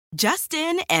Just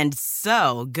in and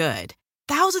so good.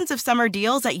 Thousands of summer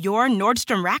deals at your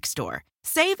Nordstrom Rack store.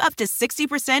 Save up to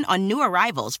 60% on new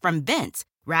arrivals from Vince,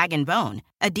 Rag & Bone,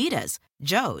 Adidas,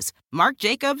 Joe's, Marc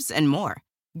Jacobs, and more.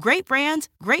 Great brands,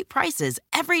 great prices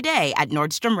every day at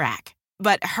Nordstrom Rack.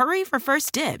 But hurry for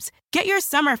first dibs. Get your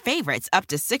summer favorites up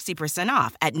to 60%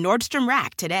 off at Nordstrom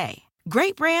Rack today.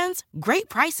 Great brands, great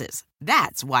prices.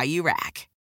 That's why you rack.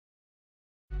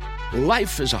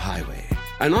 Life is a highway,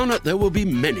 and on it there will be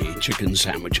many chicken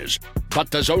sandwiches.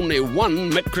 But there's only one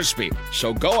McCrispy.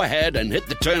 So go ahead and hit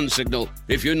the turn signal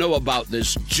if you know about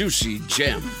this juicy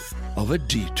gem of a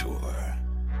detour.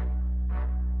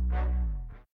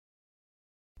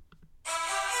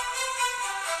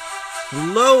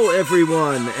 Hello,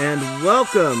 everyone, and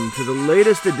welcome to the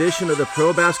latest edition of the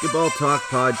Pro Basketball Talk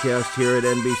podcast here at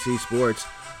NBC Sports.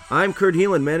 I'm Kurt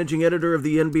Heelan, managing editor of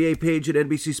the NBA page at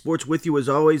NBC Sports, with you as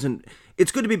always, and it's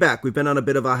good to be back. We've been on a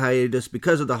bit of a hiatus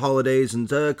because of the holidays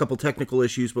and a couple technical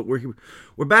issues, but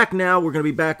we're back now. We're going to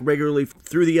be back regularly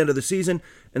through the end of the season,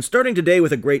 and starting today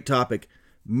with a great topic,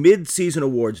 mid-season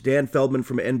awards. Dan Feldman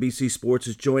from NBC Sports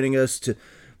is joining us to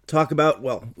talk about,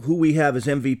 well, who we have as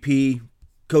MVP,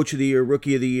 Coach of the Year,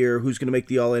 Rookie of the Year, who's going to make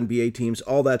the All-NBA teams,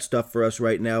 all that stuff for us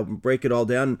right now, break it all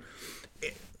down.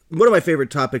 One of my favorite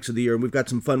topics of the year, and we've got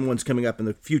some fun ones coming up in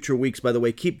the future weeks, by the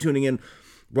way. Keep tuning in.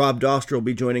 Rob Doster will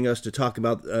be joining us to talk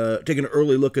about, take an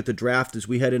early look at the draft as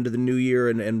we head into the new year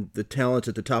and the talent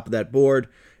at the top of that board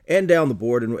and down the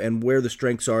board and where the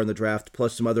strengths are in the draft,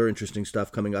 plus some other interesting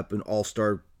stuff coming up in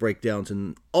all-star breakdowns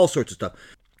and all sorts of stuff.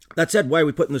 That said, why are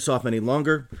we putting this off any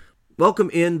longer? Welcome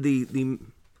in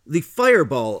the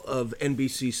Fireball of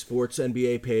NBC Sports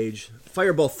NBA page.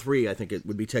 Fireball 3, I think it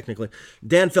would be technically.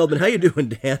 Dan Feldman, how you doing,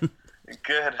 Dan?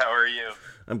 Good, how are you?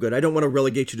 I'm good. I don't want to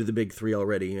relegate you to the big 3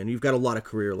 already, and you've got a lot of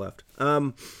career left.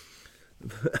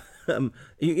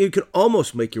 You could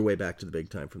almost make your way back to the big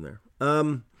time from there.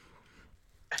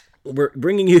 We're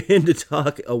bringing you in to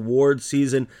talk award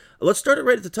season. Let's start it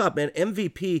right at the top, man.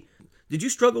 MVP. Did you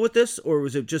struggle with this, or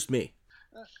was it just me?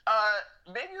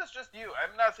 Maybe it was just you.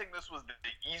 I'm not saying this was the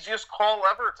easiest call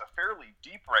ever. It's a fairly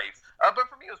deep race. But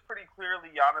for me, it was pretty clearly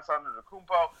Giannis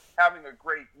Antetokounmpo having a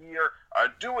great year,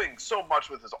 doing so much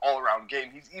with his all-around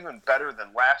game. He's even better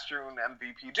than last year in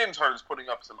MVP. James Harden's putting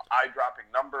up some eye-popping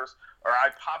numbers.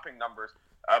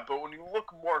 But when you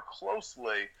look more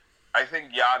closely, I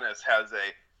think Giannis has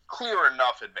a clear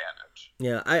enough advantage.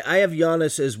 Yeah, I have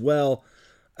Giannis as well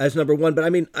as number one. But, I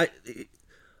mean,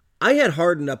 I had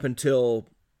Harden up until,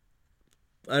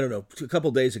 I don't know, a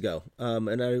couple days ago.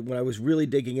 When I was really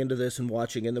digging into this and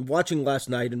then watching last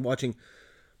night and watching,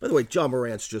 by the way, John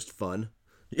Morant's just fun.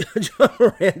 John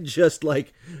Morant just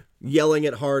like yelling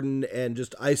at Harden and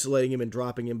just isolating him and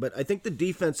dropping him. But I think the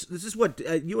defense, this is what,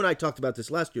 you and I talked about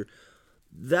this last year.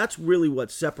 That's really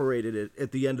what separated it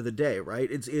at the end of the day, right?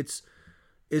 It's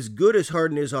as good as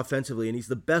Harden is offensively, and he's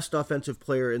the best offensive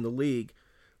player in the league.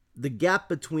 The gap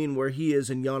between where he is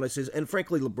and Giannis is, and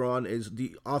frankly LeBron is,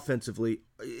 offensively,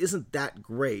 isn't that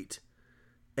great.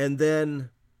 And then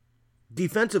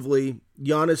defensively,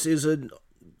 Giannis is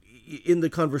in the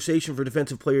conversation for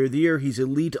Defensive Player of the Year. He's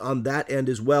elite on that end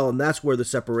as well, and that's where the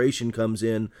separation comes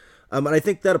in. And I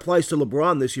think that applies to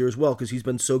LeBron this year as well, because he's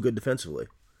been so good defensively.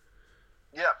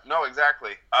 Yeah, no,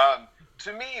 exactly.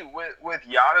 To me, with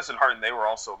Giannis and Harden, they were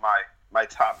also my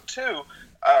top two.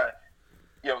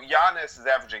 Giannis is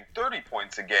averaging 30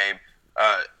 points a game.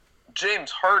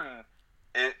 James Harden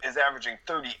is averaging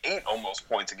 38 almost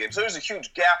points a game. So there's a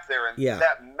huge gap there, and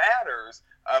that matters.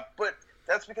 But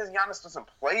that's because Giannis doesn't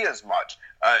play as much.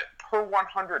 Per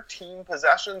 100 team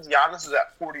possessions, Giannis is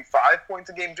at 45 points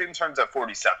a game. James Harden's at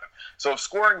 47. So if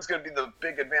scoring is going to be the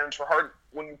big advantage for Harden,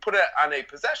 when you put it on a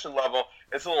possession level,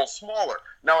 it's a little smaller.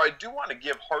 Now, I do want to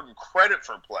give Harden credit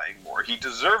for playing more. He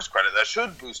deserves credit. That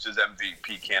should boost his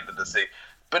MVP candidacy.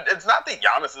 But it's not that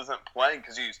Giannis isn't playing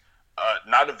because he's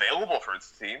not available for his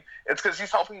team. It's because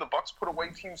he's helping the Bucks put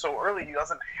away teams so early he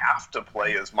doesn't have to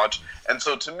play as much. And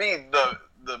so to me,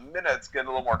 the minutes get a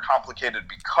little more complicated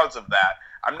because of that.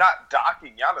 I'm not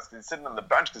docking Giannis because he's sitting on the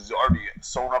bench because he's already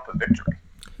sewn up a victory.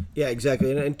 Yeah,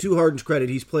 exactly. And to Harden's credit,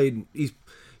 he's played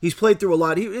through a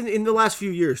lot. In the last few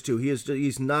years too.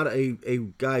 He's not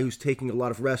a guy who's taking a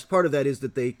lot of rest. Part of that is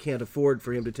that they can't afford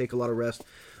for him to take a lot of rest.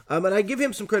 And I give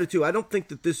him some credit, too. I don't think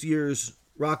that this year's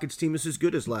Rockets team is as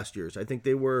good as last year's. I think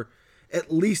they were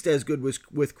at least as good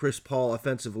with Chris Paul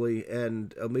offensively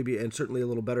and certainly a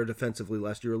little better defensively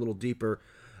last year, a little deeper.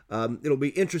 It'll be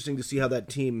interesting to see how that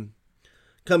team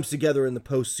comes together in the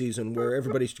postseason where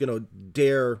everybody's going to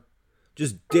dare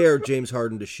James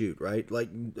Harden to shoot, right? Like,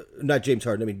 not James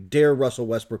Harden, dare Russell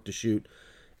Westbrook to shoot.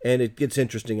 And it gets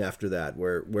interesting after that,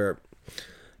 where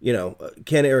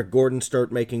can Eric Gordon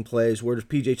start making plays? Where does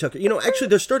PJ Tucker? Actually,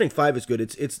 their starting five is good.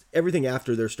 It's everything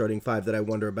after their starting five that I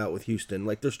wonder about with Houston.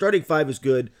 Like, their starting five is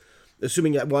good,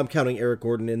 assuming, I'm counting Eric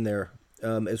Gordon in there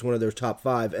as one of their top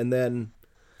five. And then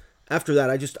after that,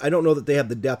 I don't know that they have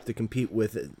the depth to compete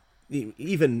with it,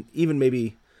 even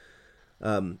maybe,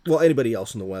 anybody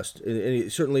else in the West.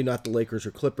 And certainly not the Lakers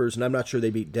or Clippers, and I'm not sure they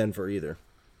beat Denver either.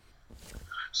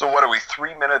 So what are we,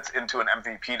 3 minutes into an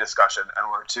MVP discussion,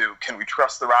 and we're to, can we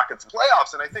trust the Rockets in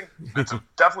playoffs? And I think it's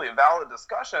definitely a valid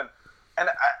discussion. And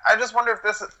I just wonder if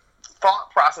this thought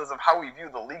process of how we view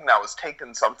the league now has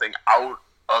taken something out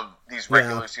of these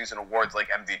regular season awards like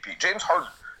MVP. James Harden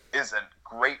is a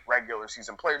great regular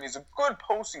season player, and he's a good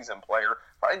postseason player.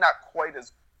 Probably not quite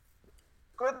as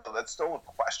good, though. That's still a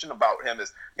question about him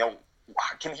is,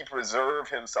 can he preserve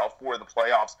himself for the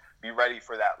playoffs, be ready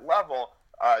for that level?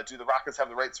 Do the Rockets have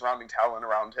the right surrounding talent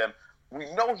around him?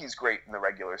 We know he's great in the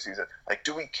regular season. Like,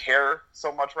 do we care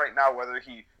so much right now whether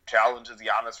he challenges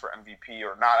Giannis for MVP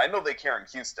or not? I know they care in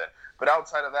Houston, but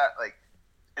outside of that, like,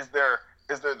 is there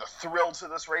the thrill to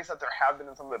this race that there have been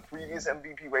in some of the previous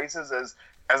MVP races? As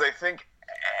I think,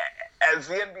 as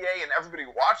the NBA and everybody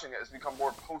watching it has become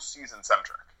more postseason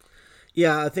centric.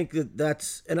 Yeah, I think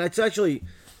that's, and it's actually,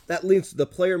 that leads to the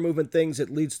player movement things. It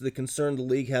leads to the concern the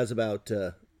league has about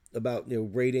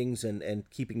ratings and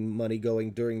keeping money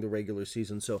going during the regular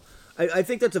season. So I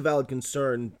think that's a valid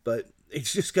concern, but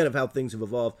it's just kind of how things have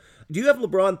evolved. Do you have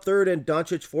LeBron third and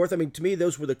Doncic fourth? I mean, to me,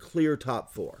 those were the clear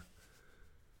top four.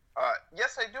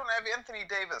 Yes, I do, and I have Anthony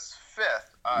Davis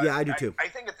fifth. Yeah, I do too. I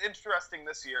think it's interesting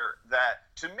this year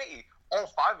that, to me, all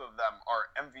five of them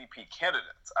are MVP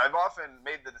candidates. I've often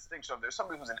made the distinction of there's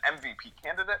somebody who's an MVP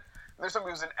candidate, and there's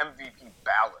somebody who's an MVP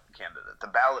ballot candidate. The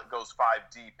ballot goes five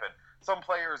deep, and some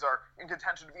players are in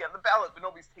contention to be on the ballot, but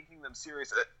nobody's taking them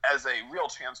serious as a real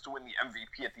chance to win the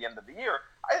MVP at the end of the year.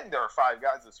 I think there are five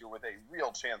guys this year with a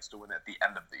real chance to win at the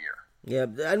end of the year. Yeah,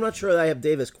 I'm not sure that I have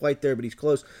Davis quite there, but he's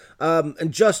close.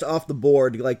 And just off the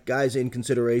board, like guys in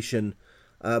consideration,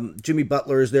 Jimmy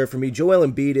Butler is there for me. Joel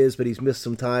Embiid is, but he's missed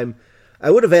some time. I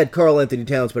would have had Karl Anthony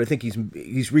Towns, but I think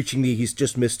he's reaching the he's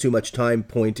just missed too much time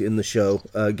point in the show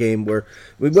game where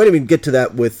we might even get to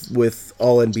that with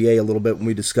All NBA a little bit when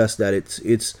we discuss that.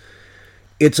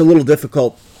 It's a little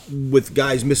difficult with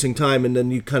guys missing time, and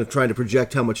then you kind of trying to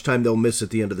project how much time they'll miss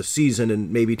at the end of the season,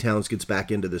 and maybe Towns gets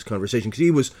back into this conversation because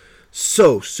he was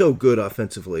so good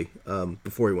offensively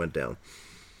before he went down.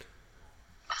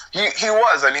 He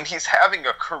was. I mean, he's having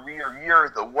a career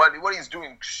year. What he's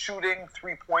doing, shooting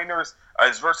three-pointers,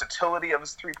 his versatility of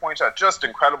his three-point shot, just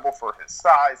incredible for his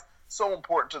size. So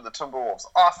important to the Timberwolves'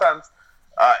 offense.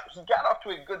 He got off to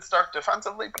a good start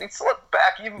defensively, but he slipped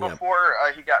back even before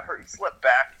he got hurt. He slipped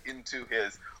back into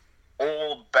his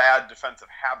old bad defensive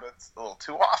habits a little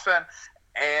too often.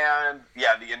 And,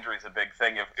 yeah, the injury is a big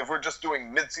thing. If we're just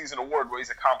doing mid-season award what he's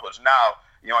accomplished now,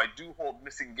 I do hold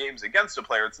missing games against a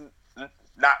player. It's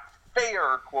not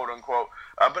fair, quote unquote,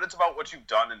 but it's about what you've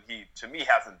done, and he, to me,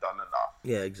 hasn't done enough.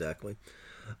 Yeah, exactly.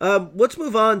 Let's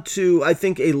move on to, I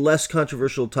think, a less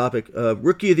controversial topic.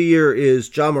 Rookie of the Year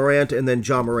is Ja Morant and then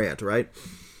Ja Morant, right?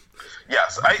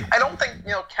 Yes. I don't think,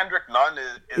 Kendrick Nunn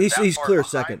is he's clear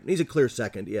behind. Second. He's a clear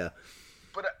second, yeah.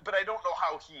 But I don't know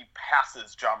how he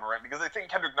passes Ja Morant, because I think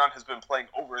Kendrick Nunn has been playing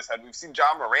over his head. We've seen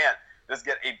Ja Morant just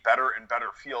get a better and better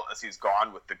feel as he's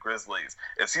gone with the Grizzlies.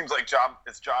 It seems like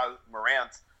it's Ja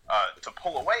Morant to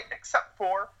pull away, except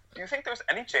for, do you think there's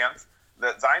any chance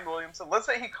that Zion Williamson, let's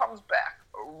say he comes back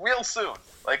real soon,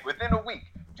 like within a week,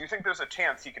 do you think there's a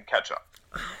chance he could catch up?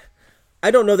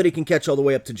 I don't know that he can catch all the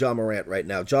way up to Ja Morant right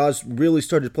now. Ja's really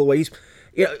started to pull away.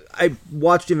 I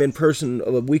watched him in person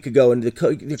a week ago, and the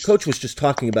coach was just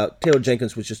talking about, Taylor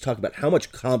Jenkins was just talking about how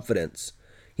much confidence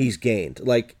he's gained.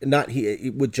 Like, not he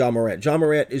with Ja Morant. Ja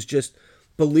Morant is just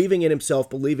believing in himself,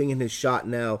 believing in his shot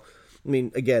now. I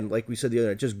mean, again, like we said the other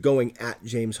night, just going at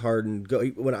James Harden.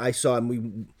 When I saw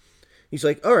him, he's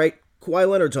like, all right, Kawhi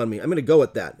Leonard's on me. I'm going to go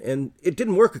with that. And it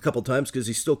didn't work a couple times because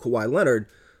he's still Kawhi Leonard,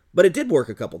 but it did work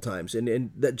a couple times.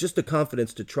 And that, just the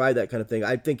confidence to try that kind of thing,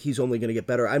 I think he's only going to get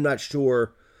better. I'm not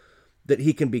sure that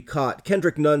he can be caught.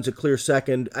 Kendrick Nunn's a clear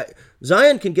second.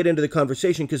 Zion can get into the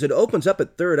conversation because it opens up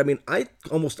at third. I mean, I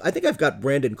think I've got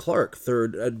Brandon Clark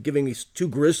third, giving these two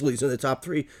Grizzlies in the top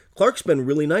three. Clark's been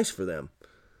really nice for them.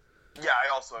 Yeah,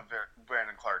 I also have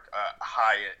Brandon Clark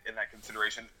high in that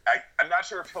consideration. I'm not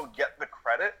sure if he'll get the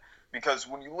credit because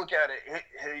when you look at it,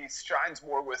 he shines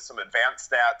more with some advanced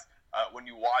stats when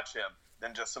you watch him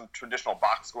than just some traditional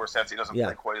box score stats. He doesn't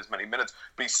play quite as many minutes,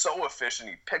 but he's so efficient.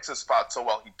 He picks his spot so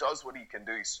well. He does what he can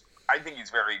do. I think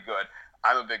he's very good.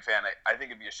 I'm a big fan. I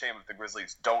think it'd be a shame if the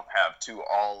Grizzlies don't have 2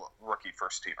 all-rookie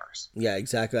first-teamers. Yeah,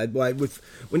 exactly.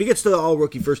 When it gets to the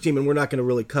all-rookie first team, and we're not going to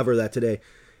really cover that today,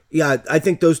 yeah, I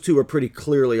think those 2 are pretty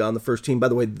clearly on the first team. By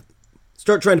the way,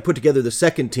 start trying to put together the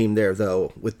second team there,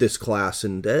 though, with this class,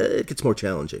 and it gets more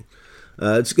challenging.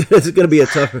 It's going to be a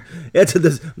tough.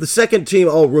 The second team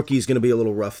all-rookie is going to be a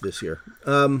little rough this year.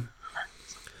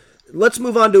 Let's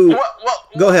move on to.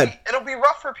 Go ahead. It'll be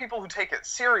rough for people who take it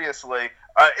seriously.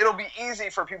 It'll be easy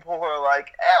for people who are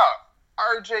like,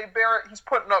 yeah, RJ Barrett, he's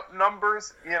putting up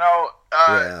numbers.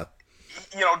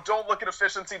 Don't look at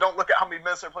efficiency. Don't look at how many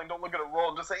minutes they're playing. Don't look at a role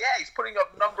and just say, yeah, he's putting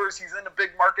up numbers. He's in a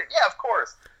big market. Yeah, of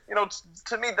course.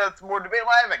 To me, that's more debatable.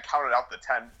 I haven't counted out the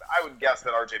 10. I would guess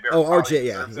that RJ Barrett. Oh, RJ,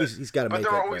 yeah, he's got to make it. But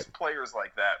there are always players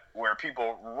like that where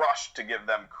people rush to give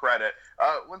them credit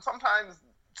when sometimes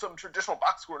some traditional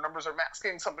box score numbers are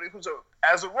masking somebody who's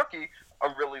as a rookie a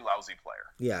really lousy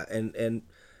player. Yeah, and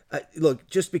look,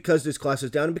 just because this class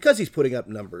is down and because he's putting up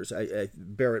numbers,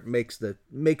 Barrett makes the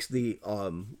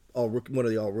one of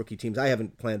the all rookie teams. I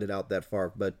haven't planned it out that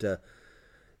far, but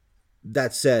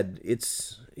that said,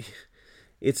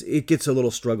 it gets a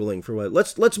little struggling for what.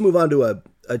 Let's move on to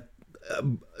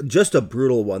just a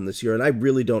brutal one this year, and I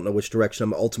really don't know which direction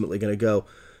I'm ultimately going to go.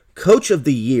 Coach of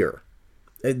the year.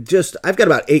 I've got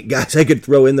about 8 guys I could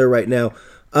throw in there right now.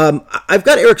 I've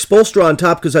got Erik Spoelstra on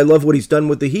top because I love what he's done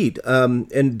with the Heat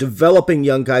and developing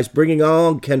young guys, bringing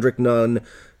on Kendrick Nunn,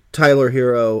 Tyler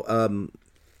Hero,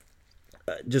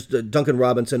 Duncan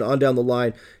Robinson on down the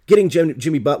line, getting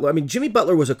Jimmy Butler. I mean, Jimmy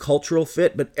Butler was a cultural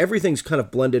fit, but everything's kind of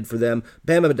blended for them.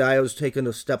 Bam Adebayo's taken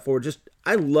a step forward.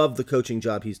 I love the coaching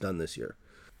job he's done this year.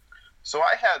 So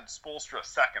I had Spoelstra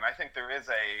second. I think there is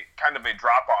a kind of a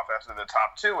drop-off after the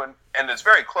top 2, and it's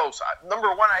very close. Number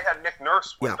 1, I had Nick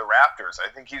Nurse with the Raptors. I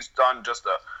think he's done just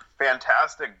a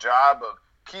fantastic job of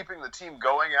keeping the team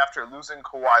going after losing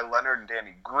Kawhi Leonard and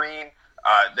Danny Green.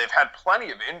 They've had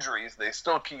plenty of injuries. They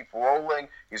still keep rolling.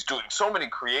 He's doing so many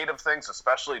creative things,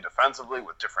 especially defensively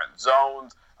with different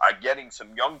zones, getting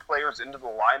some young players into the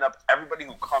lineup. Everybody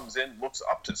who comes in looks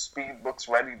up to speed, looks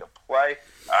ready to play.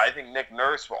 I think Nick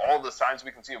Nurse, for all the signs we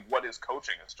can see of what is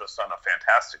coaching, has just done a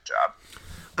fantastic job.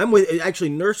 I'm with actually.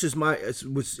 Nurse is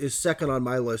second on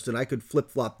my list, and I could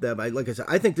flip flop them. Like I said,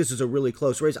 I think this is a really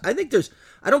close race. I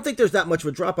don't think there's that much of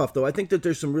a drop off though. I think that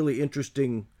there's some really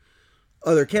interesting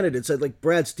other candidates. Like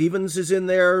Brad Stevens is in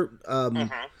there.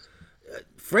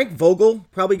 Frank Vogel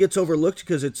probably gets overlooked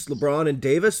because it's LeBron and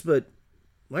Davis, but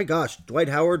my gosh, Dwight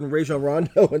Howard and Rajon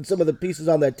Rondo and some of the pieces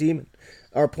on that team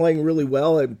are playing really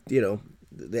well. And,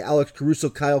 the Alex Caruso,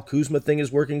 Kyle Kuzma thing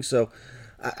is working. So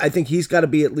I think he's got to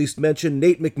be at least mentioned.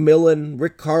 Nate McMillan,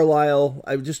 Rick Carlisle.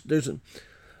 And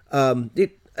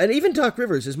even Doc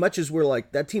Rivers, as much as we're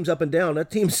like, that team's up and down, that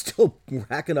team's still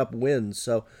racking up wins.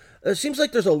 So it seems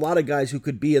like there's a lot of guys who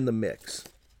could be in the mix.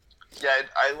 Yeah,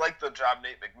 I like the job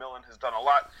Nate McMillan has done a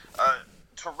lot.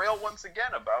 To rail once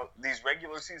again about these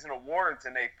regular season awards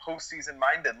in a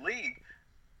postseason-minded league,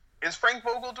 is Frank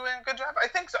Vogel doing a good job? I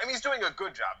think so. I mean, he's doing a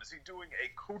good job. Is he doing a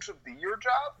Coach of the Year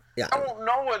job? Yeah. I won't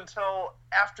know until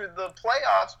after the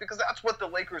playoffs because that's what the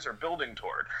Lakers are building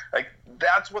toward. Like,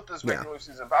 that's what this regular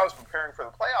season is about, is preparing for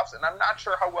the playoffs, and I'm not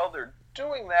sure how well they're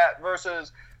doing that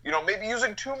versus, maybe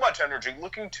using too much energy,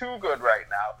 looking too good right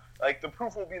now. Like, the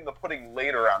proof will be in the pudding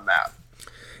later on that.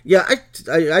 Yeah,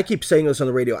 I keep saying this on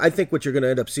the radio. I think what you're going to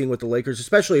end up seeing with the Lakers,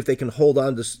 especially if they can hold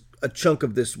on to a chunk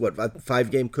of this,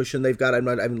 5-game cushion they've got. I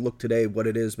haven't looked today what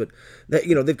it is, but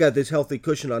they've got this healthy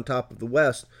cushion on top of the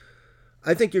West.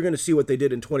 I think you're going to see what they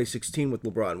did in 2016 with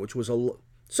LeBron, which was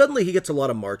suddenly he gets a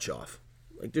lot of March off.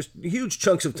 Like just huge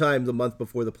chunks of time the month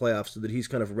before the playoffs so that he's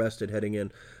kind of rested heading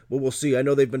in. Well, we'll see. I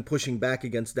know they've been pushing back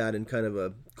against that in kind of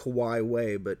a Kawhi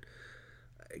way, but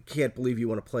I can't believe you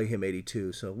want to play him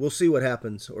 82. So we'll see what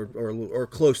happens, or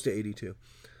close to 82.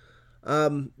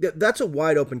 That's a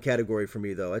wide open category for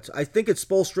me, though. I think it's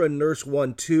Spoelstra and Nurse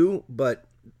 1-2, but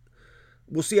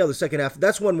we'll see how the second half.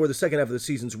 That's one where the second half of the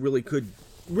season's really could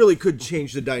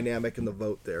change the dynamic in the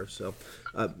vote there. So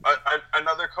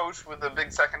another coach with a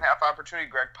big second half opportunity,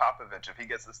 Greg Popovich. If he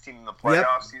gets this team in the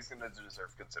playoffs, he's going to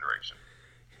deserve consideration.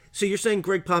 So you're saying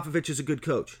Greg Popovich is a good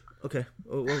coach? Okay,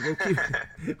 we'll keep.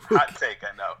 Hot take,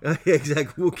 I know.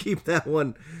 Exactly. We'll keep that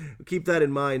one. We'll keep that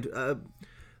in mind.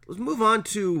 Let's move on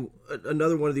to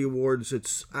another one of the awards.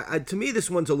 It's to me, this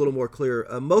one's a little more clear.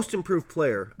 Most improved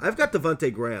player. I've got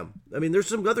Devontae Graham. I mean, there's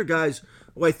some other guys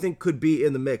who I think could be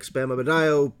in the mix. Bam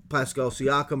Adebayo, Pascal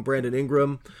Siakam, Brandon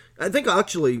Ingram. I think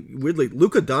actually, weirdly,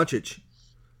 Luka Doncic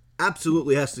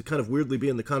absolutely has to kind of weirdly be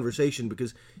in the conversation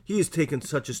because he has taken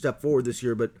such a step forward this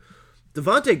year. But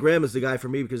Devontae Graham is the guy for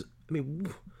me because, I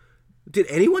mean, Did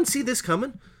anyone see this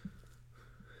coming?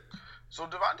 So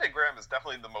Devontae Graham is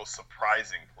definitely the most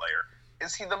surprising player.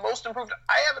 Is he the most improved?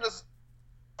 I have it as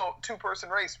a two-person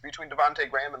race between Devontae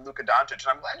Graham and Luka Doncic, and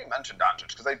I'm glad you mentioned Doncic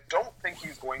because I don't think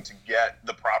he's going to get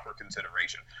the proper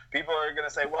consideration. People are going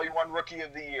to say, well, he won Rookie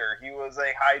of the Year. He was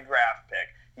a high draft pick.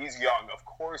 He's young. Of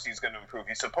course he's going to improve.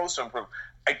 He's supposed to improve.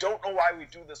 I don't know why we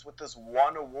do this with this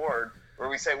one award where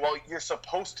we say, well, you're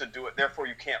supposed to do it, therefore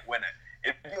you can't win it.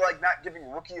 It'd be like not giving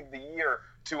Rookie of the Year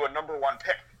to a number one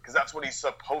pick because that's what he's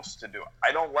supposed to do.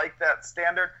 I don't like that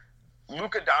standard.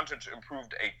 Luka Doncic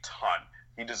improved a ton.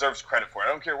 He deserves credit for it. I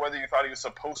don't care whether you thought he was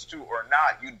supposed to or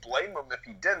not. You'd blame him if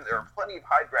he didn't. There are plenty of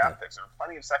high draft picks. There are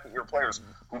plenty of second-year players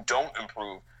who don't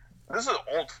improve. This is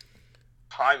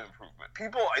all-time improvement.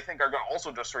 People, I think, are going to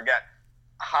also just forget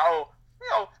how,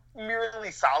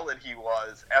 merely solid he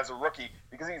was as a rookie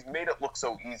because he's made it look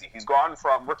so easy. He's gone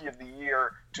from Rookie of the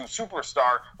Year to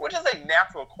Superstar, which is a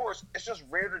natural course. It's just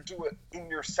rare to do it in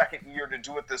your second year, to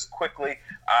do it this quickly.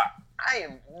 I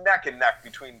am neck and neck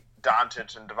between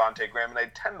Doncic and Devontae Graham, and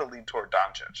I tend to lean toward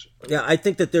Doncic. Yeah, I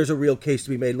think that there's a real case to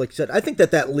be made. Like you said, I think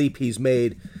that leap he's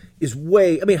made is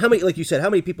way... I mean, how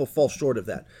many people fall short of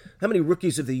that? How many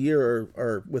Rookies of the Year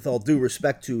are with all due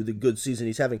respect to the good season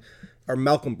he's having, are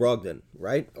Malcolm Brogdon,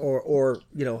 right? Or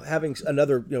having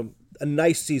another, a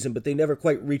nice season, but they never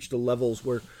quite reach the levels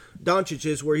where Doncic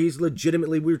is, where he's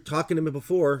legitimately, we were talking to him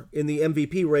before, in the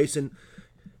MVP race, and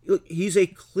he's a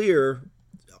clear,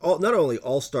 not only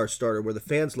all-star starter where the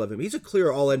fans love him, he's a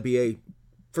clear all-NBA,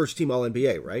 first-team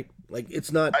all-NBA, right? Like,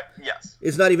 it's not, yes.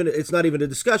 It's not even a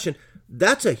discussion.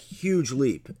 That's a huge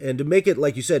leap. And to make it,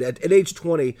 like you said, at age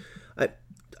 20,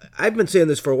 I've been saying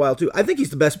this for a while, too. I think he's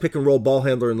the best pick-and-roll ball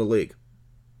handler in the league.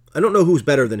 I don't know who's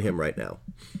better than him right now.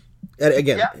 At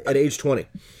age 20.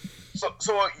 So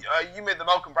you made the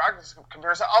Malcolm Brogdon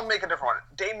comparison. I'll make a different one.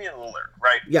 Damian Lillard,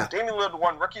 right? Yeah. Damian Lillard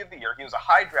won Rookie of the Year. He was a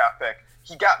high draft pick.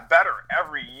 He got better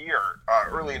every year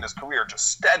early in his career,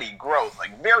 just steady growth,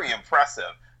 like very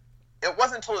impressive. It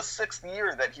wasn't until his sixth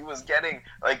year that he was getting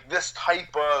like this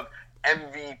type of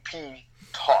MVP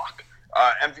talk,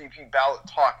 MVP ballot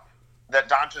talk that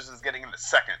Doncic is getting in the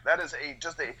second. That is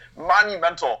just a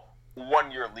monumental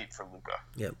one-year leap for Luka.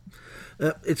 Yeah.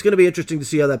 It's going to be interesting to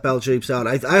see how that ballot shapes out.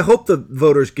 I hope the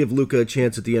voters give Luka a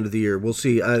chance at the end of the year. We'll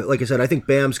see. Like I said, I think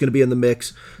Bam's going to be in the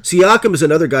mix. Siakam is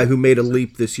another guy who made a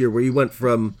leap this year where he went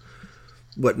from,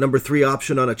 number 3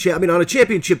 option on a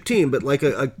championship team, but like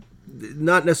a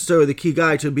not necessarily the key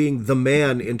guy, to being the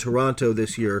man in Toronto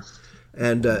this year,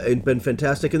 and been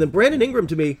fantastic. And then Brandon Ingram,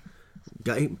 to me,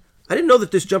 I didn't know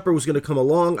that this jumper was going to come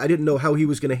along. I didn't know how he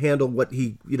was going to handle what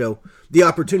he, the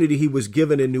opportunity he was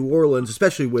given in New Orleans,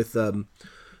 especially with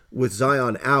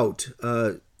Zion out.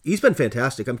 He's been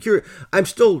fantastic. I'm curious. I'm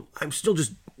still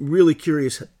just really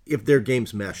curious if their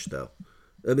games mesh, though.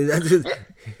 I mean,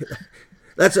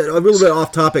 that's a little bit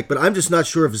off topic, but I'm just not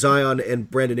sure if Zion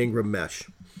and Brandon Ingram mesh.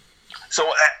 So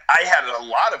I had a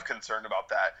lot of concern about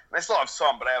that, and I still have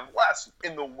some, but I have less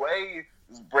in the way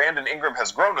Brandon Ingram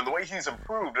has grown and the way he's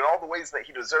improved and all the ways that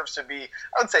he deserves to be,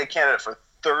 I would say, a candidate for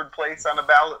third place on a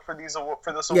ballot for this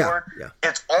award. Yeah.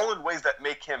 It's all in ways that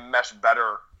make him mesh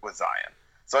better with Zion.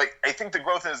 So I think the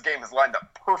growth in his game has lined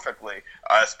up perfectly,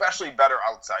 especially better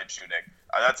outside shooting.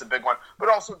 That's a big one. But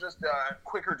also just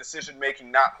quicker decision-making,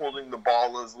 not holding the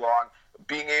ball as long,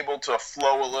 being able to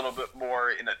flow a little bit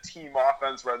more in a team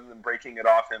offense rather than breaking it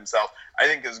off himself. I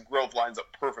think his growth lines up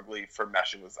perfectly for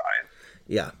meshing with Zion.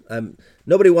 Yeah.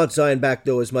 Nobody wants Zion back,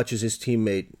 though, as much as his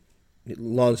teammate,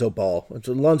 Lonzo Ball.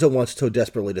 Lonzo wants so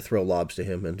desperately to throw lobs to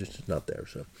him, and just not there.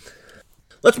 So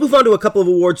let's move on to a couple of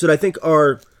awards that I think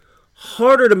are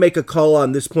harder to make a call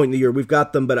on this point in the year. We've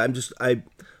got them, but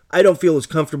I don't feel as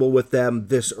comfortable with them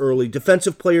this early.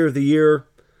 Defensive Player of the Year.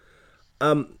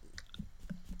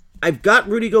 I've got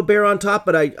Rudy Gobert on top,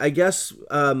 but I guess,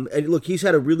 and look, he's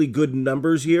had a really good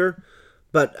numbers year,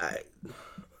 but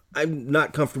I'm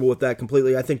not comfortable with that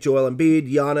completely. I think Joel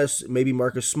Embiid, Giannis, maybe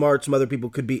Marcus Smart, some other people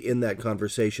could be in that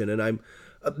conversation, and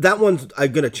that one's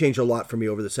going to change a lot for me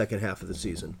over the second half of the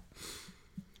season.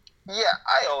 Yeah,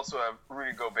 I also have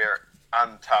Rudy Gobert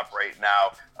on top right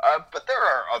now, but there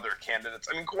are other candidates.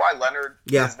 I mean, Kawhi Leonard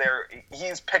is there.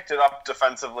 He's picked it up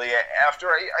defensively after,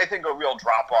 I think, a real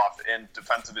drop-off in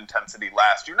defensive intensity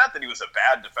last year. Not that he was a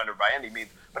bad defender by any means,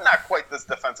 but not quite this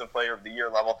Defensive Player of the Year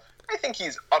level. I think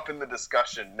he's up in the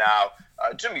discussion now.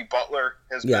 Jimmy Butler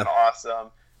has been awesome.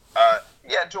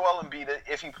 Joel Embiid,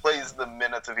 if he plays the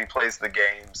minutes, if he plays the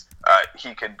games,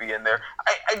 he could be in there.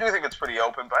 I do think it's pretty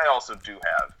open, but I also do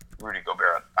have Rudy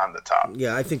Gobert on the top.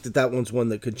 Yeah, I think that one's one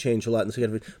that could change a lot in the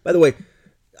second half. By the way,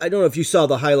 I don't know if you saw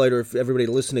the highlight or if everybody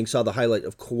listening saw the highlight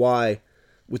of Kawhi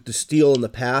with the steal and the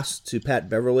pass to Pat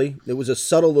Beverly. It was a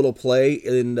subtle little play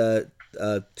in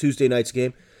Tuesday night's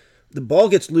game. The ball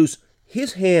gets loose.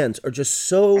 His hands are just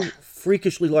so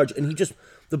freakishly large, and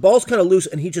the ball's kind of loose,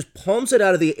 and he just palms it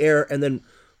out of the air and then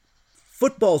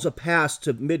footballs a pass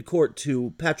to midcourt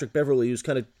to Patrick Beverly, who's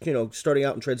kind of, starting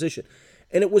out in transition.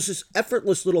 And it was this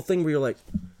effortless little thing where you're like,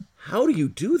 how do you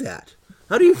do that?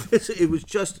 How do you, it was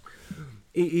just,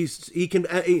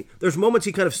 there's moments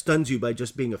he kind of stuns you by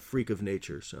just being a freak of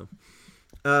nature, so.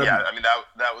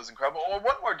 That was incredible. Well,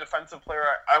 one more defensive player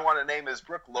I want to name is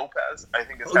Brook Lopez. I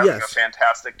think is having a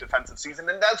fantastic defensive season,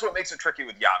 and that's what makes it tricky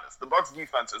with Giannis. The Bucks'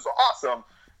 defense is awesome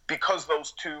because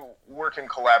those two work in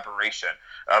collaboration.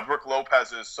 Brook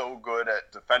Lopez is so good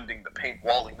at defending the paint,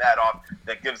 walling that off,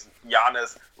 that gives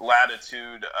Giannis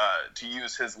latitude to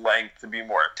use his length to be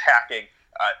more attacking.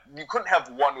 You couldn't have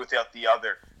one without the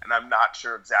other, and I'm not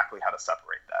sure exactly how to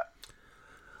separate that.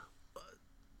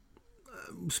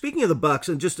 Speaking of the Bucks,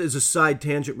 and just as a side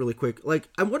tangent really quick,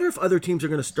 I wonder if other teams are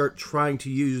going to start trying to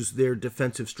use their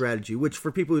defensive strategy, which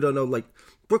for people who don't know,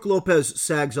 Brook Lopez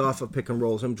sags off of pick and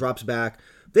rolls and drops back.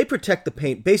 They protect the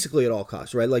paint basically at all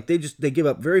costs, right? They give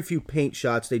up very few paint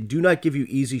shots. They do not give you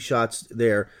easy shots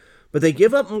there, but they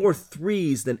give up more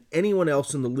threes than anyone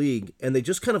else in the league, and they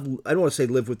just kind of, I don't want to say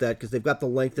live with that because they've got the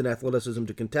length and athleticism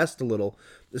to contest a little,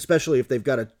 especially if they've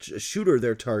got a shooter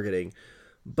they're targeting.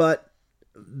 But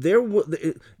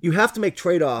you have to make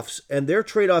trade-offs, and their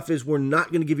trade-off is we're not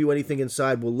going to give you anything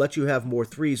inside. We'll let you have more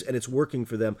threes, and it's working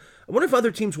for them. I wonder if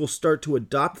other teams will start to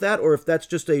adopt that, or if that's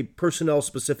just a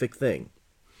personnel-specific thing.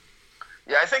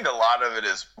 Yeah, I think a lot of it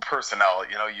is personnel.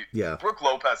 Brook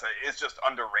Lopez is just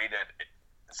underrated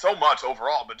so much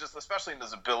overall, but just especially in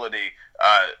his ability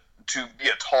to be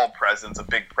a tall presence, a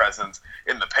big presence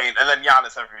in the paint. And then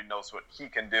Giannis, everybody knows what he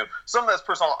can do. Some of that's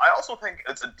personal. I also think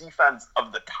it's a defense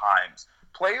of the times.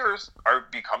 Players are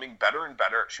becoming better and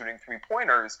better at shooting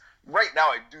three-pointers. Right now,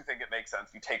 I do think it makes sense.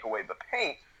 You take away the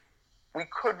paint, we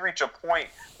could reach a point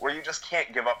where you just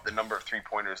can't give up the number of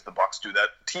three-pointers the Bucks do. That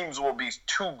teams will be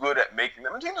too good at making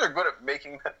them. And teams are good at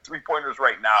making three-pointers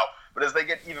right now. But as they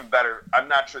get even better, I'm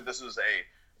not sure this is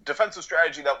a defensive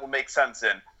strategy that will make sense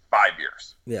in 5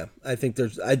 years. Yeah, I think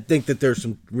that there's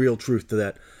some real truth to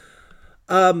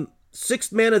that.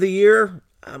 Sixth man of the year.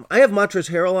 I have Montrezl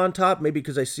Harrell on top, maybe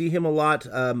because I see him a lot.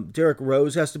 Derrick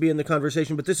Rose has to be in the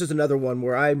conversation, but this is another one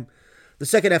where the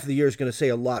second half of the year is going to say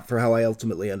a lot for how I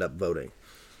ultimately end up voting.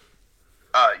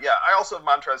 I also have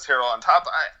Montrezl Harrell on top.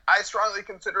 I strongly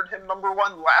considered him number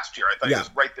one last year. I thought he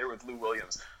was right there with Lou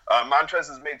Williams. Montrezl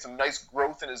has made some nice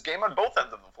growth in his game on both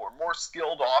ends of the floor. More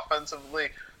skilled offensively.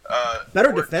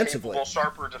 Better defensively. Capable,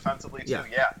 sharper defensively, too.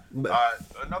 Yeah.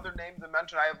 Another name to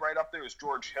mention I have right up there is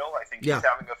George Hill. I think he's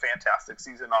having a fantastic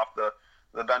season off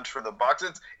the bench for the Bucks.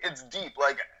 It's deep.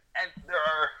 And there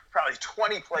are probably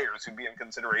 20 players who'd be in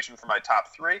consideration for my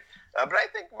top three. But I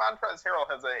think Montrezl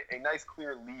Harrell has a nice,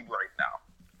 clear lead right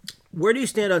now. Where do you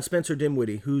stand on Spencer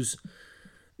Dinwiddie, who's,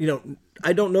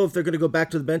 I don't know if they're going to go back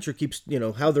to the bench or keep,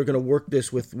 how they're going to work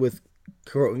this with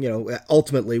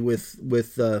ultimately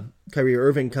with Kyrie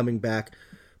Irving coming back.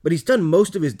 But he's done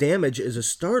most of his damage as a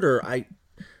starter.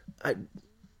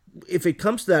 If it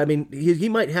comes to that, I mean, he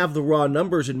might have the raw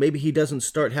numbers and maybe he doesn't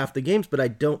start half the games, but I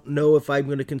don't know if I'm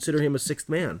going to consider him a sixth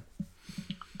man.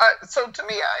 So to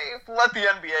me, I let the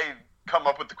NBA come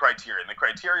up with the criteria. And the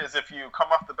criteria is if you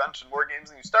come off the bench in more games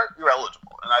than you start, you're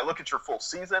eligible. And I look at your full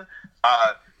season.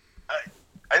 I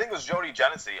think it was Jody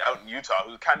Genesee out in Utah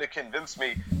who kind of convinced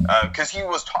me because he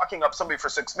was talking up somebody for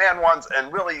sixth man once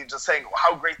and really just saying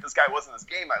how great this guy was in this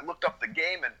game. I looked up the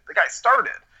game and the guy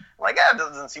started. It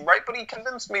doesn't seem right, but he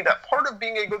convinced me that part of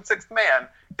being a good sixth man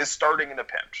is starting in a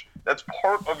pinch. That's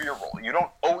part of your role. You don't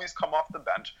always come off the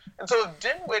bench. And so if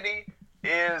Dinwiddie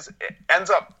ends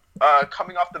up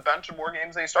coming off the bench in more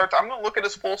games than he starts, I'm going to look at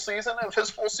his full season. If his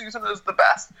full season is the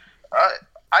best,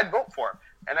 I'd vote for him.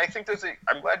 And I think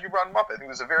I'm glad you brought him up. I think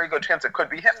there's a very good chance it could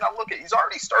be him. Now look, he's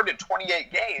already started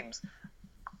 28 games.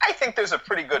 I think there's a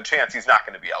pretty good chance he's not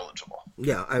going to be eligible.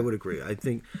 Yeah, I would agree. I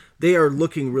think they are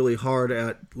looking really hard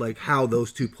at how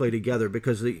those two play together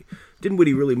because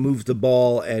Dinwiddie really moves the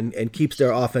ball and keeps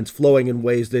their offense flowing in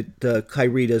ways that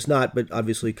Kyrie does not. But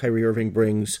obviously Kyrie Irving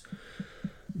brings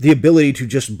the ability to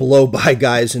just blow by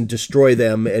guys and destroy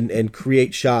them and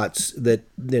create shots that,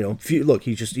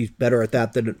 he's better at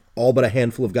that than all but a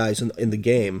handful of guys in the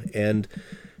game. And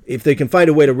if they can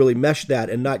find a way to really mesh that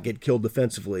and not get killed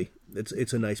defensively,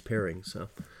 it's a nice pairing. So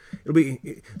it'll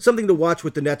be something to watch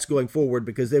with the Nets going forward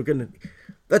because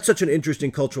that's such an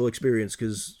interesting cultural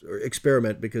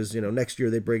experiment because next year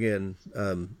they bring in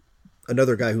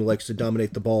another guy who likes to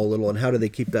dominate the ball a little, and how do they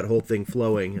keep that whole thing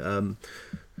flowing?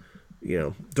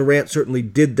 Durant certainly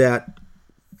did that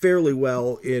fairly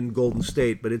well in Golden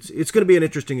State, but it's going to be an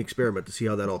interesting experiment to see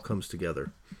how that all comes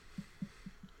together.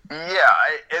 Yeah,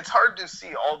 it's hard to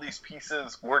see all these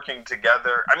pieces working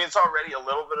together. I mean, it's already a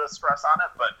little bit of stress on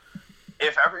it, but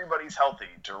if everybody's healthy,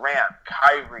 Durant,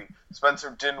 Kyrie,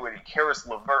 Spencer Dinwiddie, Karis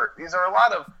LeVert, these are a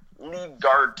lot of league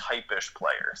guard type-ish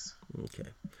players. Okay.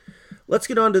 Let's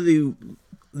get on to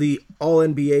the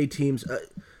All-NBA teams.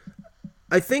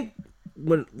 I think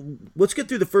let's get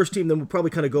through the first team, then we'll probably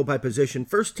kind of go by position.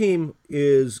 First team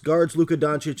is guards Luka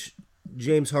Doncic,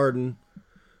 James Harden,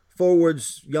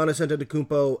 forwards Giannis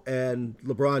Antetokounmpo and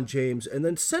LeBron James, and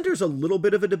then center's a little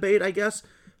bit of a debate, I guess,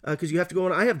 because you have to go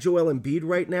on. I have Joel Embiid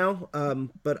right now,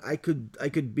 but I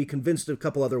could be convinced a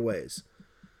couple other ways.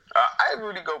 I have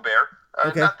Rudy Gobert.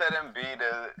 Okay. Not that Embiid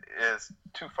is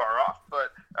too far off,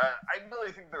 but I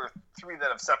really think there are three that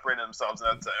have separated themselves.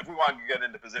 And if we want to get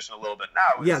into position a little bit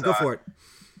now, go for it.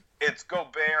 It's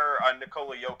Gobert,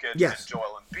 Nikola Jokic, yes. and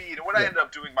Joel Embiid. And what I ended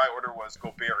up doing, my order was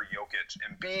Gobert, Jokic,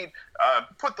 Embiid.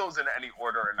 Put those in any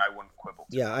order, and I wouldn't quibble.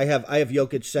 Yeah, I have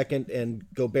Jokic second and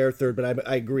Gobert third, but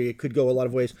I agree it could go a lot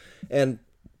of ways. And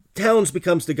Towns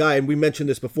becomes the guy, and we mentioned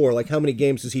this before. Like, how many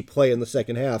games does he play in the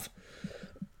second half?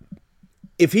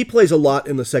 If he plays a lot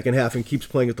in the second half and keeps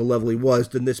playing at the level he was,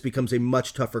 then this becomes a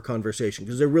much tougher conversation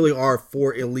because there really are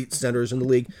 4 elite centers in the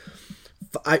league.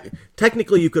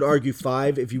 Technically, you could argue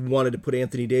 5 if you wanted to put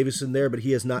Anthony Davis in there, but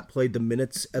he has not played the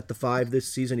minutes at the 5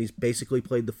 this season. He's basically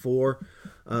played the 4.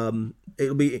 That's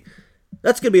going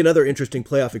to be another interesting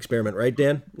playoff experiment, right,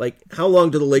 Dan? Like, how long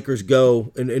do the Lakers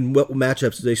go, and in what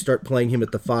matchups do they start playing him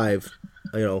at the 5,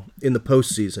 in the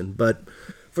postseason? But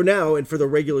for now, and for the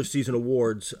regular season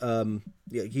awards,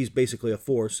 he's basically a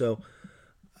 4. So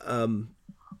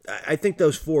I think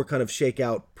those 4 kind of shake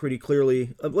out pretty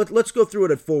clearly. Let's go through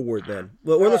it at forward then.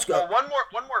 Let's go. One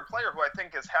more player who I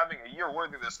think is having a year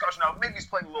worthy of discussion. Now, maybe he's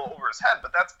playing a little over his head,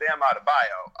 but that's Bam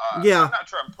Adebayo. Yeah. I'm not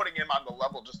sure I'm putting him on the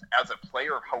level just as a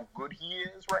player of how good he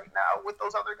is right now with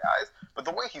those other guys, but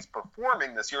the way he's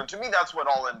performing this year, and to me, that's what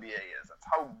all NBA is. That's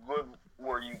how good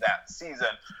were you that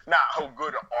season, not how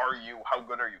good are you, how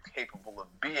good are you capable of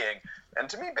being. And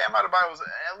to me, Bam Adebayo was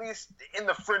at least in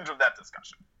the fringe of that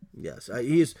discussion. Yes,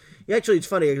 actually, it's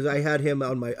funny because I had him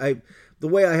on the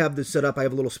way I have this set up, I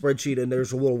have a little spreadsheet and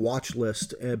there's a little watch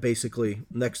list basically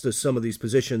next to some of these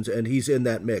positions, and he's in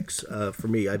that mix for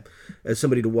me as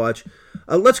somebody to watch.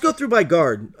 Let's go through by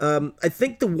guard. I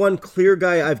think the one clear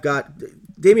guy I've got,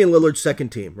 Damian Lillard's second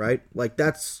team, right? Like,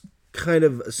 that's kind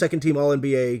of a second team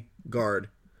All-NBA guard.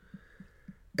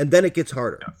 And then it gets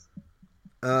harder. Yes.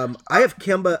 I have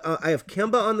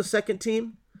Kemba on the second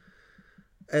team.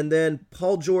 And then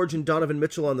Paul George and Donovan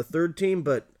Mitchell on the third team,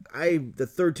 but the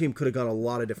third team could have gone a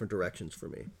lot of different directions for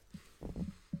me.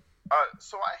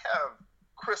 So I have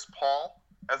Chris Paul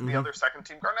as the other second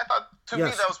team guard. And I thought,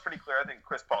 me, that was pretty clear. I think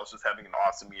Chris Paul is just having an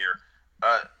awesome year.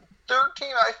 Third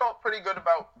team, I felt pretty good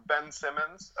about Ben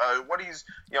Simmons.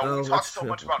 We talk so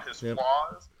much about his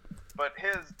flaws, but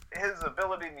his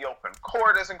ability in the open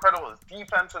court is incredible. His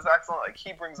defense is excellent. Like,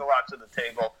 he brings a lot to the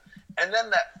table. And then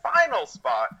that final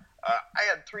spot, I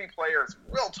had 3 players,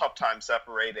 real tough time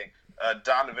separating,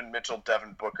 Donovan Mitchell,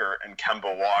 Devin Booker, and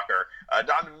Kemba Walker.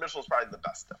 Donovan Mitchell is probably the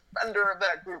best defender of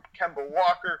that group. Kemba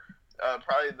Walker,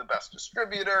 probably the best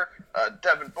distributor.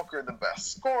 Devin Booker, the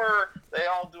best scorer. They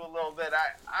all do a little bit.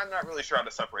 I'm not really sure how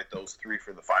to separate those 3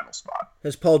 for the final spot.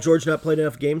 Has Paul George not played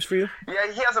enough games for you?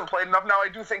 Yeah, he hasn't played enough. Now, I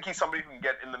do think he's somebody who can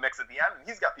get in the mix at the end, and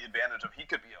he's got the advantage of he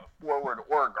could be a forward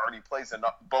or a guard. He plays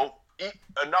enough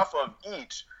of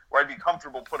each where I'd be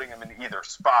comfortable putting him in either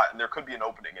spot, and there could be an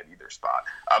opening at either spot.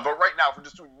 But right now, if we're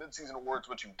just doing midseason awards,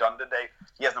 what you've done today,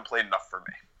 he hasn't played enough for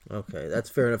me. Okay, that's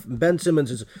fair enough. Ben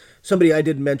Simmons is somebody I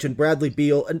didn't mention. Bradley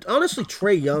Beal, and honestly,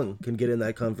 Trae Young can get in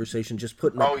that conversation, just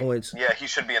putting up points. Yeah, he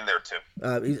should be in there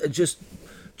too.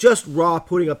 Just raw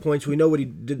putting up points. We know what he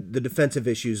did, the defensive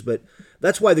issues, but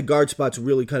that's why the guard spot's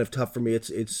really kind of tough for me.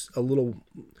 It's a little.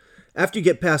 After you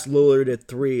get past Lillard at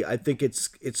 3, I think it's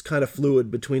kind of fluid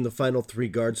between the final 3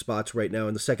 guard spots right now,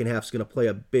 and the second half's going to play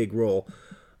a big role.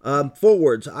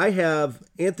 Forwards, I have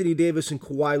Anthony Davis and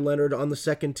Kawhi Leonard on the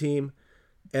second team,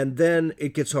 and then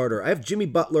it gets harder. I have Jimmy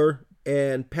Butler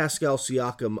and Pascal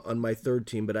Siakam on my third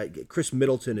team, but Chris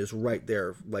Middleton is right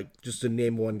there, like, just to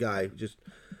name one guy, just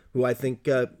who I think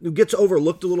who gets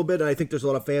overlooked a little bit, and I think there's a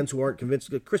lot of fans who aren't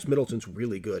convinced. Chris Middleton's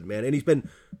really good, man, and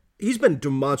he's been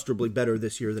demonstrably better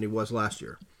this year than he was last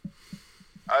year.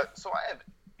 So I have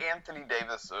Anthony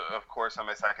Davis, of course, on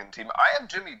my second team. I have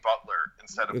Jimmy Butler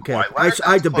instead of Kawhi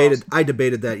Leonard. I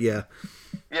debated that, yeah.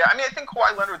 Yeah, I mean, I think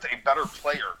Kawhi Leonard's a better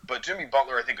player, but Jimmy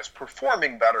Butler, I think, is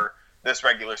performing better this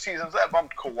regular season. So that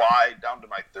bumped Kawhi down to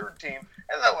my third team,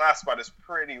 and that last spot is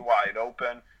pretty wide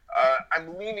open.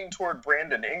 I'm leaning toward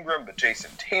Brandon Ingram, but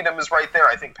Jason Tatum is right there.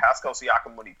 I think Pascal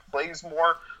Siakam, when he plays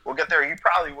more, will get there. He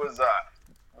probably was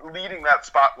leading that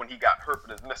spot when he got hurt,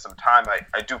 but has missed some time.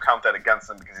 I do count that against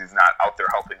him because he's not out there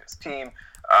helping his team.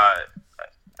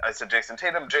 I said Jason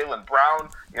Tatum, Jaylen Brown.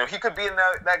 He could be in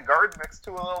that guard mix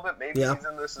too a little bit. Maybe he's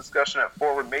in this discussion at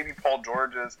forward. Maybe Paul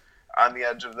George is on the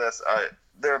edge of this.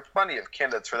 There are plenty of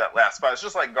candidates for that last spot. It's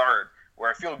just like guard, where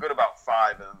I feel good about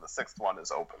 5, and then the 6th one is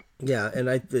open. Yeah, and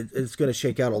it's going to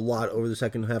shake out a lot over the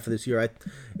second half of this year.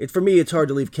 For me, it's hard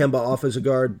to leave Kemba off as a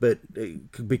guard, but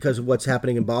because of what's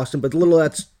happening in Boston. But a little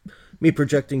that's me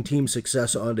projecting team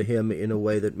success onto him in a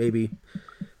way that maybe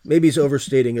he's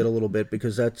overstating it a little bit,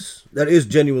 because that is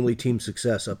genuinely team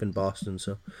success up in Boston.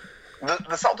 So the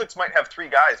Celtics might have 3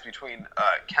 guys between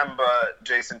Kemba,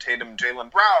 Jason Tatum,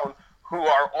 Jaylen Brown, who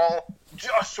are all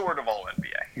just short of all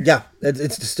NBA. Yeah,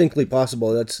 it's distinctly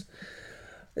possible. And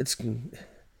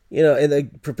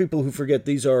for people who forget,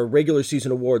 these are regular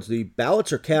season awards. The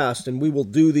ballots are cast, and we will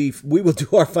do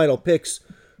our final picks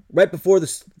right before the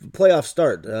playoffs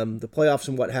start. The playoffs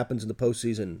and what happens in the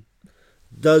postseason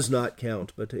does not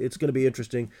count, but it's going to be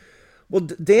interesting. Well,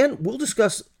 Dan, we'll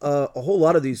discuss a whole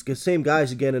lot of these same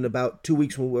guys again in about 2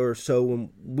 weeks or so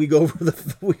when we go over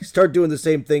we start doing the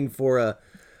same thing for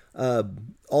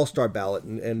All-Star ballot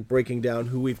and breaking down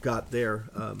who we've got there.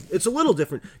 It's a little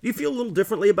different. Do you feel a little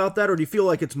differently about that, or do you feel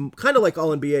like it's kind of like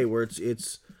All-NBA, where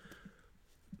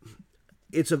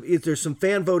there's some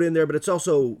fan vote in there, but it's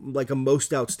also like a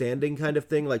most outstanding kind of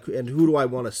thing, and who do I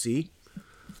want to see?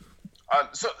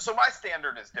 So my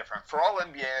standard is different. For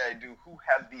All-NBA, I do who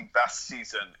had the best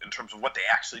season in terms of what they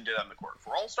actually did on the court.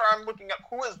 For All-Star, I'm looking at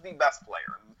who is the best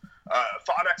player.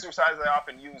 Thought exercise I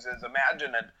often use is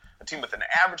imagine a team with an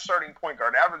average starting point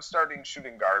guard, average starting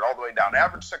shooting guard, all the way down,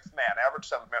 average 6th man, average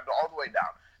 7th man, all the way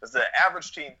down. As the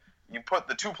average team, you put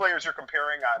the 2 players you're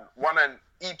comparing on one on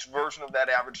each version of that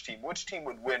average team. Which team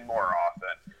would win more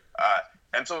often?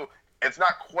 And so it's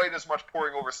not quite as much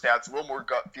pouring over stats, a little more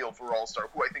gut feel for All-Star,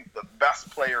 who I think the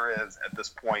best player is at this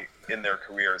point in their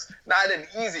careers. Not an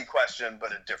easy question,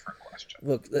 but a different question.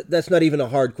 Look, that's not even a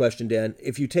hard question, Dan.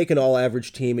 If you take an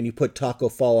all-average team and you put Taco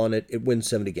Fall on it, it wins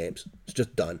 70 games. It's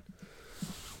just done.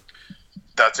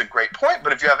 That's a great point,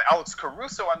 but if you have Alex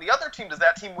Caruso on the other team, does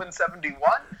that team win 71?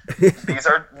 These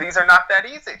are not that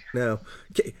easy. No.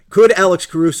 Could Alex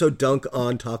Caruso dunk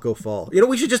on Taco Fall?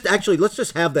 We should let's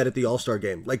just have that at the All-Star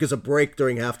game, like as a break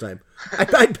during halftime.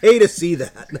 I'd pay to see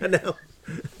that. No.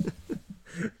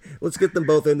 Let's get them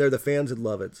both in there. The fans would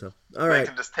love it. So, all right. They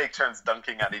can just take turns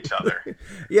dunking at each other.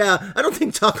 Yeah, I don't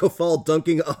think Taco Fall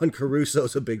dunking on Caruso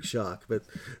is a big shock, but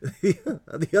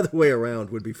the other way around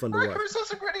would be fun to watch.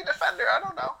 Caruso's a gritty defender. I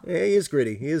don't know. Yeah, he is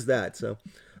gritty. He is that. So,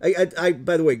 I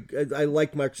by the way, I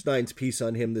like Mark Stein's piece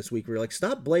on him this week. We're like,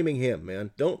 stop blaming him,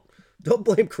 man. Don't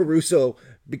blame Caruso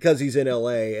because he's in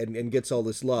LA and gets all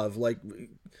this love. Like,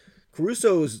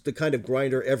 Caruso is the kind of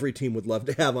grinder every team would love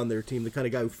to have on their team, the kind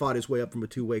of guy who fought his way up from a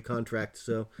 2-way contract.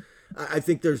 So I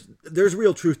think there's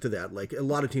real truth to that. Like, a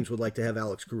lot of teams would like to have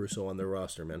Alex Caruso on their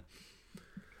roster, man.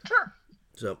 Sure.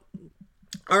 So,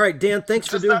 all right, Dan, thanks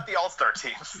for doing... Just not the All-Star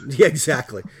teams. Yeah,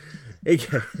 exactly.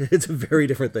 It's a very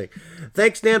different thing.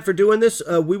 Thanks, Dan, for doing this.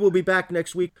 We will be back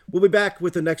next week. We'll be back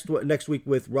with the next week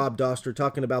with Rob Doster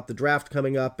talking about the draft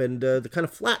coming up and the kind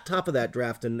of flat top of that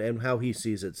draft and how he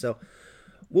sees it. So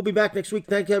we'll be back next week.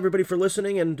 Thank you, everybody, for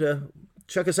listening, and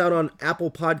check us out on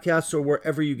Apple Podcasts or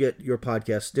wherever you get your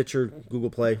podcasts, Stitcher, Google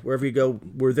Play, wherever you go.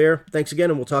 We're there. Thanks again,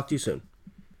 and we'll talk to you soon.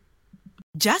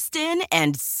 Just in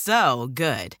and so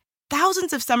good.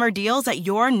 Thousands of summer deals at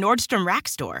your Nordstrom Rack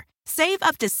store. Save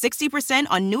up to 60%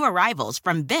 on new arrivals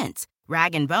from Vince,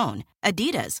 Rag & Bone,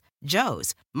 Adidas,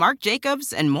 Joe's, Marc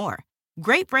Jacobs, and more.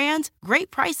 Great brands,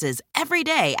 great prices every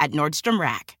day at Nordstrom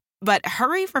Rack. But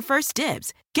hurry for first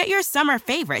dibs. Get your summer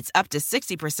favorites up to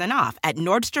 60% off at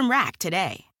Nordstrom Rack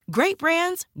today. Great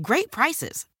brands, great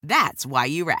prices. That's why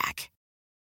you rack.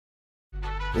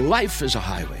 Life is a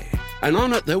highway, and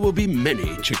on it there will be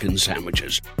many chicken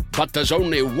sandwiches. But there's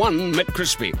only one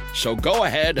McCrispy. So go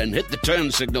ahead and hit the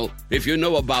turn signal if you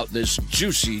know about this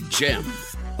juicy gem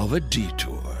of a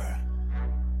detour.